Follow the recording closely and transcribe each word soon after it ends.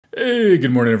Hey,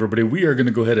 good morning, everybody. We are going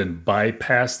to go ahead and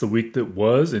bypass the week that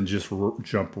was and just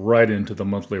jump right into the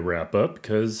monthly wrap up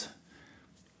because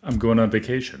I'm going on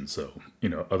vacation. So,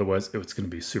 otherwise it's going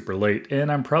to be super late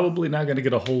and I'm probably not going to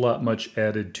get a whole lot much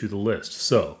added to the list.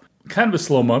 So, kind of a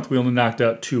slow month. We only knocked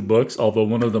out 2 books, although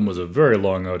one of them was a very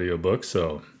long audiobook.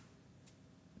 So,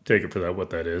 take it for what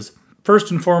that is. First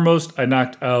and foremost, I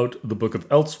knocked out the book of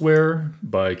Elsewhere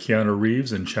by Keanu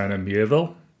Reeves and China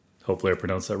Miéville. Hopefully I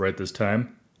pronounced that right this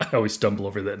time. I always stumble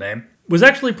over that name. Was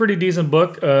actually a pretty decent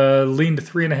book. Leaned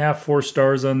 3.5, 4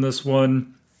 stars on this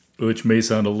one, which may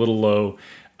sound a little low.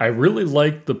 I really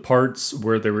liked the parts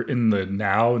where they were in the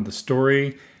now in the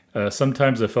story.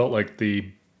 Sometimes I felt like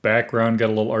the background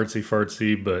got a little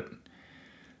artsy-fartsy, but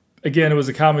again, it was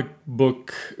a comic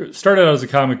book. It started out as a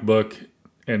comic book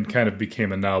and kind of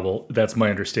became a novel. That's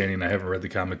my understanding. I haven't read the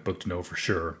comic book to know for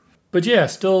sure. But yeah,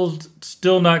 still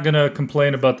not going to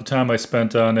complain about the time I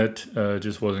spent on it.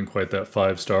 Just wasn't quite that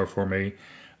 5-star for me.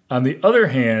 On the other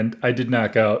hand, I did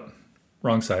knock out,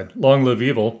 wrong side, Long Live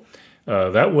Evil.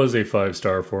 That was a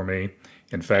 5-star for me.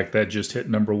 In fact, that just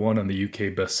hit #1 on the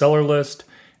UK bestseller list.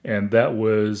 And that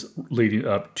was leading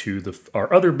up to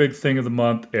our other big thing of the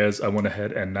month as I went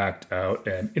ahead and knocked out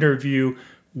an interview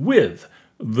with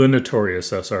the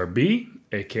notorious SRB,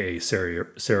 aka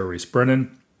Sarah Reese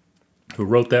Brennan, who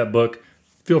wrote that book.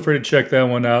 Feel free to check that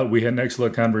one out. We had an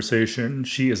excellent conversation.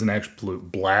 She is an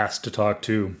absolute blast to talk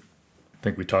to. I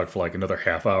think we talked for like another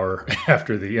half hour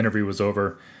after the interview was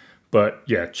over. But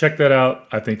yeah, check that out.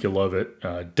 I think you'll love it.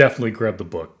 Definitely grab the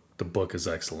book. The book is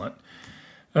excellent.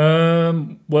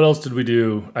 What else did we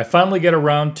do? I finally get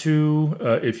around to,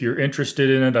 if you're interested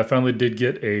in it, I finally did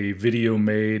get a video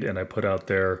made and I put out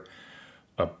there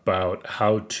about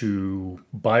how to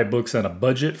buy books on a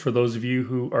budget for those of you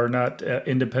who are not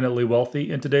independently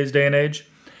wealthy in today's day and age.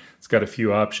 It's got a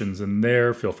few options in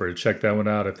there. Feel free to check that one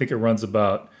out. I think it runs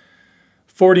about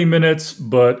 40 minutes,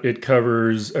 but it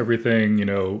covers everything,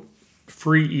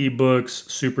 free ebooks,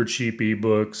 super cheap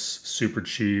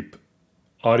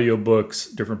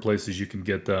audiobooks, different places you can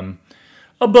get them,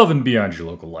 above and beyond your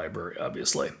local library,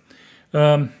 obviously.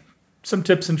 Some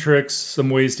tips and tricks, some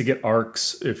ways to get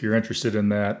ARCs if you're interested in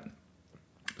that.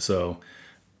 So,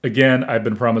 again, I've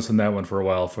been promising that one for a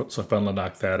while, so I finally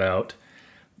knocked that out.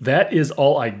 That is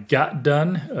all I got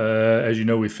done. As you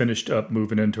know, we finished up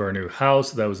moving into our new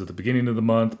house. That was at the beginning of the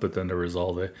month, but then there was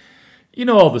all the,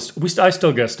 all this. I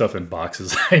still got stuff in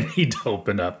boxes I need to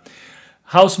open up.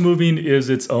 House moving is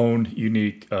its own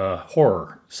unique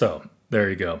horror. So, there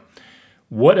you go.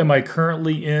 What am I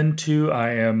currently into? I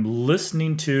am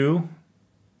listening to,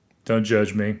 don't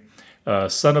judge me,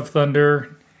 Son of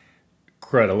Thunder.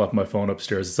 Crud, I left my phone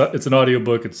upstairs. It's an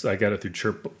audiobook. I got it through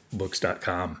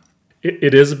chirpbooks.com.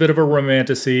 It is a bit of a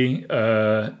romantasy,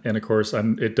 and of course,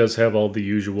 it does have all the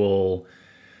usual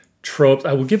tropes.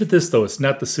 I will give it this, though. It's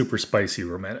not the super spicy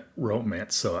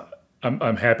romance, so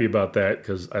I'm happy about that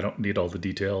because I don't need all the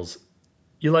details.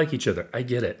 You like each other. I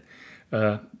get it.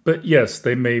 But yes,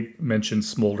 they may mention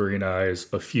smoldering eyes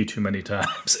a few too many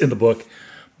times in the book.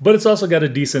 But it's also got a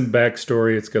decent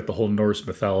backstory. It's got the whole Norse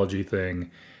mythology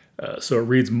thing. So it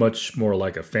reads much more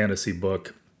like a fantasy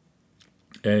book.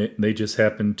 And they just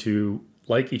happen to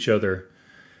like each other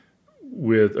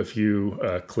with a few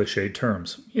cliched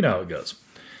terms. You know how it goes.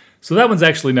 So that one's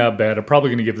actually not bad. I'm probably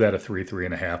going to give that a 3,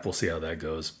 3.5. We'll see how that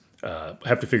goes. I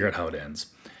have to figure out how it ends.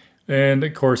 And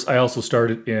of course, I also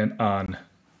started in on...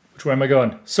 Which way am I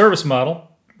going? Service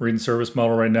Model. I'm reading Service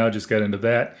Model right now. Just got into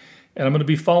that. And I'm going to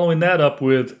be following that up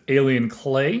with Alien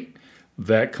Clay.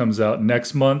 That comes out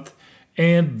next month.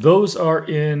 And those are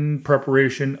in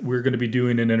preparation. We're going to be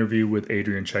doing an interview with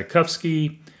Adrian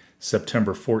Tchaikovsky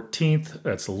September 14th.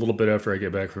 That's a little bit after I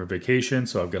get back from vacation.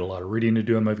 So I've got a lot of reading to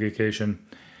do on my vacation.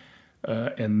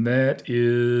 And that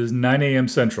is 9 a.m.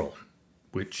 Central,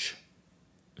 which,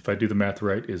 if I do the math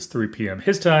right, is 3 p.m.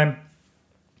 his time.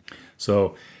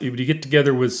 So if you get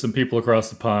together with some people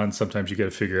across the pond, sometimes you got to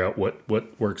figure out what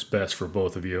works best for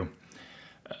both of you.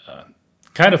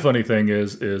 Kind of funny thing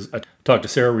is I talked to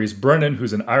Sarah Reese Brennan,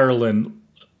 who's in Ireland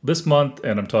this month,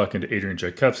 and I'm talking to Adrian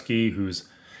Tchaikovsky, who's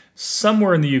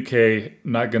somewhere in the UK.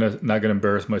 Not gonna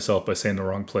embarrass myself by saying the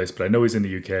wrong place, but I know he's in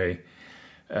the UK.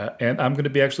 And I'm going to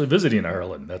be actually visiting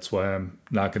Ireland. That's why I'm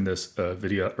knocking this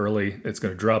video out early. It's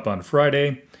going to drop on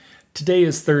Friday. Today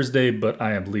is Thursday, but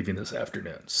I am leaving this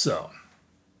afternoon. So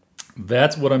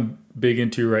that's what I'm big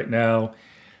into right now.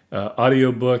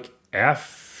 Audiobook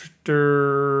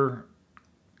after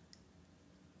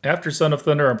Son of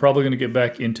Thunder, I'm probably going to get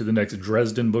back into the next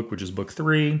Dresden book, which is book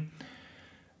 3.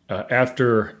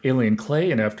 After Alien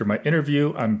Clay and after my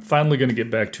interview, I'm finally going to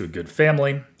get back to A Good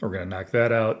Family. We're going to knock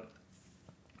that out.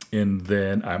 And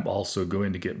then I'm also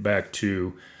going to get back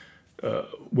to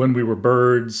When We Were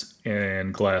Birds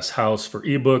and Glass House for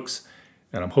ebooks.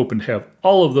 And I'm hoping to have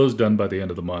all of those done by the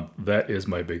end of the month. That is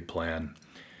my big plan.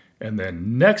 And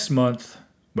then next month,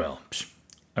 well,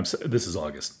 this is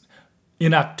August.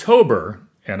 In October,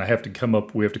 and we have to come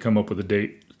up with a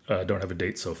date. I don't have a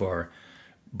date so far,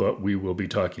 but we will be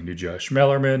talking to Josh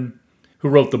Mellerman, who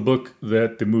wrote the book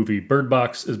that the movie Bird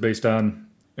Box is based on,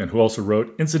 and who also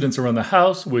wrote Incidents Around the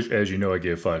House, which, as you know, I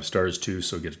gave 5 stars to,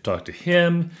 so get to talk to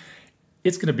him.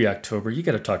 It's going to be October. You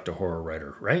got to talk to a horror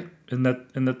writer, right? Isn't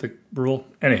that the rule?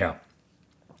 Anyhow,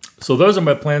 so those are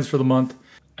my plans for the month.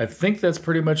 I think that's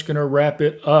pretty much going to wrap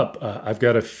it up. I've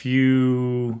got a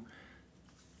few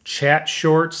chat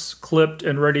shorts clipped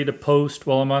and ready to post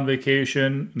while I'm on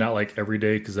vacation. Not like every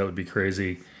day, because that would be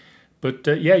crazy. But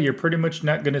yeah, you're pretty much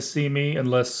not going to see me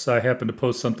unless I happen to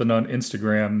post something on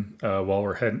Instagram while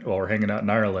we're hanging out in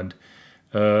Ireland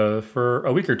for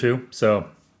a week or two. So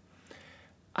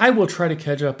I will try to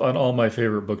catch up on all my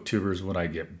favorite booktubers when I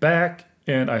get back,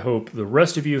 and I hope the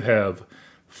rest of you have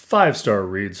 5-star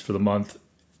reads for the month.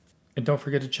 And don't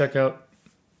forget to check out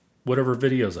whatever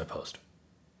videos I post.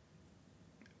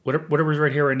 Whatever's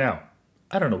right here right now.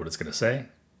 I don't know what it's going to say.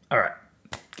 All right.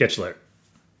 Catch you later.